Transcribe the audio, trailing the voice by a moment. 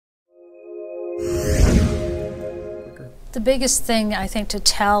The biggest thing I think to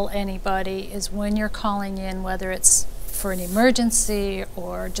tell anybody is when you're calling in, whether it's for an emergency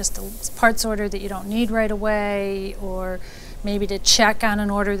or just a parts order that you don't need right away, or maybe to check on an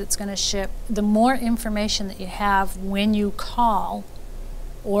order that's going to ship, the more information that you have when you call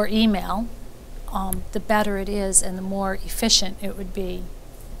or email, the better it is and the more efficient it would be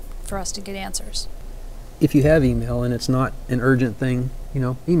for us to get answers. If you have email and it's not an urgent thing, you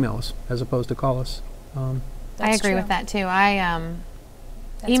know, email us as opposed to call us. I agree with that too.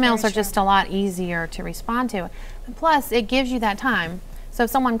 Emails are just a lot easier to respond to. And plus, it gives you that time. So if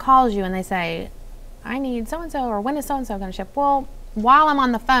someone calls you and they say, I need so-and-so, or when is so-and-so going to ship? Well, while I'm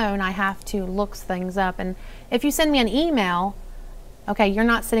on the phone, I have to look things up. And if you send me an email, okay, you're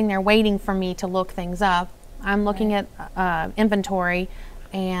not sitting there waiting for me to look things up. I'm looking at inventory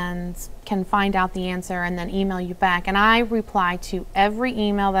and can find out the answer and then email you back. And I reply to every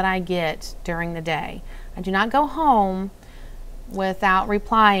email that I get during the day. I do not go home without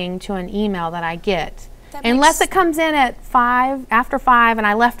replying to an email that I get. Unless it comes in at after 5, and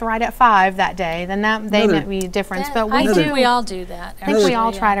I left right at 5 that day, then that may be a difference. But I think we all do that. I think we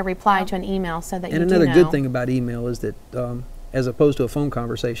all try to reply to an email so that you do know. And another good thing about email is that, as opposed to a phone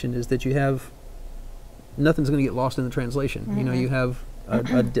conversation, is that you have, nothing's going to get lost in the translation. You know, you have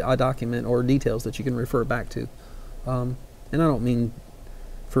a document or details that you can refer back to. And I don't mean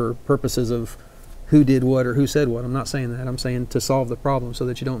for purposes of who did what or who said what. I'm not saying that. I'm saying to solve the problem so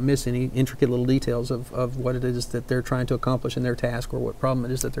that you don't miss any intricate little details of what it is that they're trying to accomplish in their task or what problem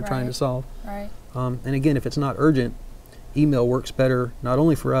it is that they're trying to solve. Right. And again, if it's not urgent, email works better not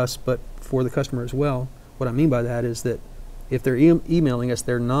only for us but for the customer as well. What I mean by that is that if they're emailing us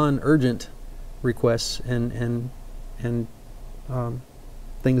their non-urgent requests and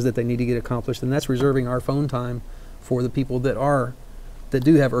things that they need to get accomplished, then that's reserving our phone time for the people that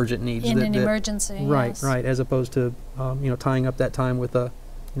do have urgent needs. In an emergency, right, yes. Right, as opposed to, you know, tying up that time with a,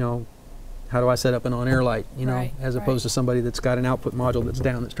 you know, how do I set up an on-air light, you know, as opposed to somebody that's got an output module that's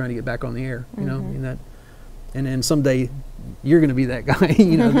down that's trying to get back on the air, you know, I mean that, and then someday you're going to be that guy,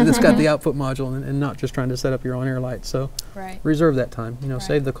 you know, that's got the output module and not just trying to set up your on-air light. So reserve that time, you know,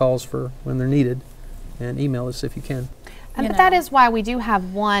 save the calls for when they're needed, and email us if you can. And that is why we do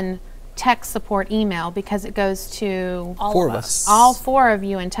have one tech support email, because it goes to all of us, all 4 of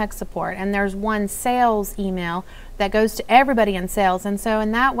you in tech support, and there's one sales email that goes to everybody in sales. And so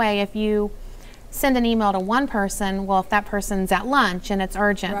in that way, if you send an email to one person, well, if that person's at lunch and it's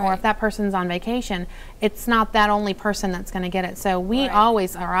urgent, or if that person's on vacation, it's not that only person that's going to get it. So we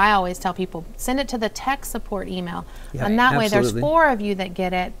always, or I always tell people, send it to the tech support email, and that way there's 4 of you that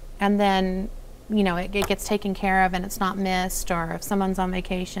get it, and then you know, it gets taken care of and it's not missed, or if someone's on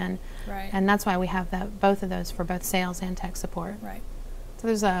vacation. And that's why we have both of those for both sales and tech support. So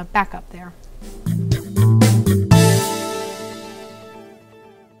there's a backup there.